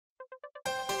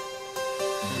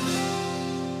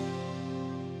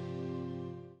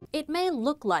It may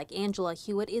look like Angela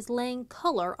Hewett is laying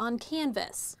color on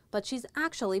canvas, but she's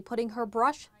actually putting her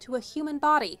brush to a human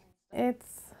body.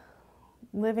 It's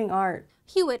living art.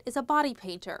 Hewett is a body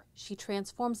painter. She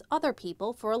transforms other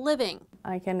people for a living.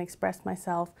 I can express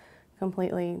myself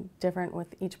completely different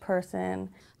with each person.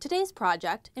 Today's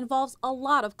project involves a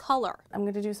lot of color. I'm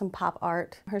going to do some pop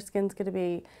art. Her skin's going to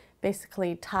be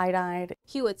basically tie-dyed.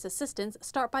 Hewett's assistants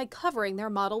start by covering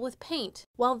their model with paint.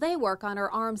 While they work on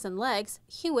her arms and legs,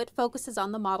 Hewett focuses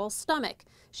on the model's stomach.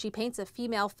 She paints a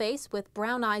female face with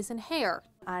brown eyes and hair.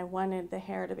 I wanted the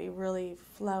hair to be really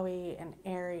flowy and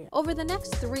airy. Over the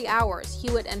next 3 hours,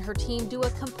 Hewett and her team do a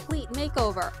complete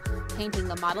makeover, painting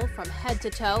the model from head to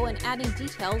toe and adding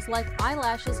details like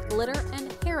eyelashes, glitter,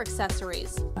 and hair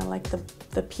accessories. I like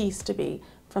the piece to be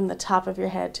from the top of your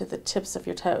head to the tips of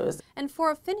your toes. And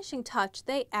for a finishing touch,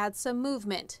 they add some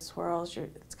movement. Swirls,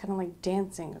 it's kind of like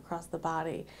dancing across the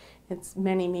body. It's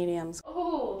many mediums.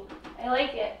 Oh, I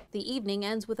like it. The evening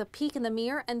ends with a peek in the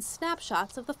mirror and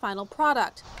snapshots of the final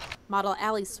product. Model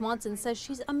Allie Swanson says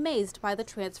she's amazed by the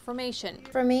transformation.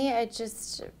 For me, I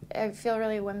feel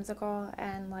really whimsical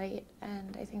and light,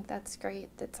 and I think that's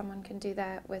great that someone can do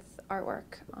that with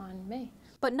artwork on me.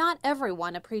 But not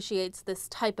everyone appreciates this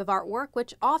type of artwork,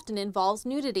 which often involves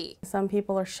nudity. Some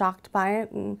people are shocked by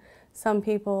it, and some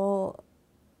people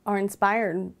are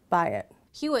inspired by it.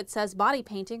 Hewett says body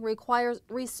painting requires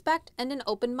respect and an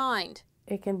open mind.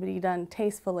 It can be done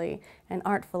tastefully and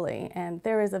artfully, and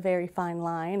there is a very fine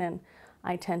line, and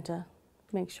I tend to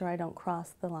make sure I don't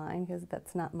cross the line because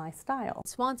that's not my style.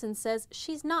 Swanson says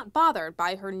she's not bothered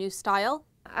by her new style.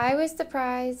 I was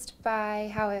surprised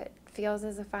by how it feels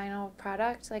as a final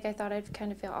product. Like, I thought I'd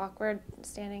kind of feel awkward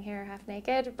standing here half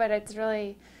naked, but it's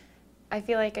really, I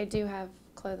feel like I do have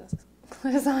clothes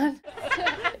on.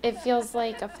 It feels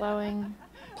like a flowing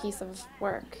piece of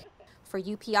work. For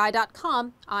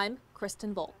UPI.com, I'm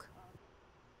Kristen Volk.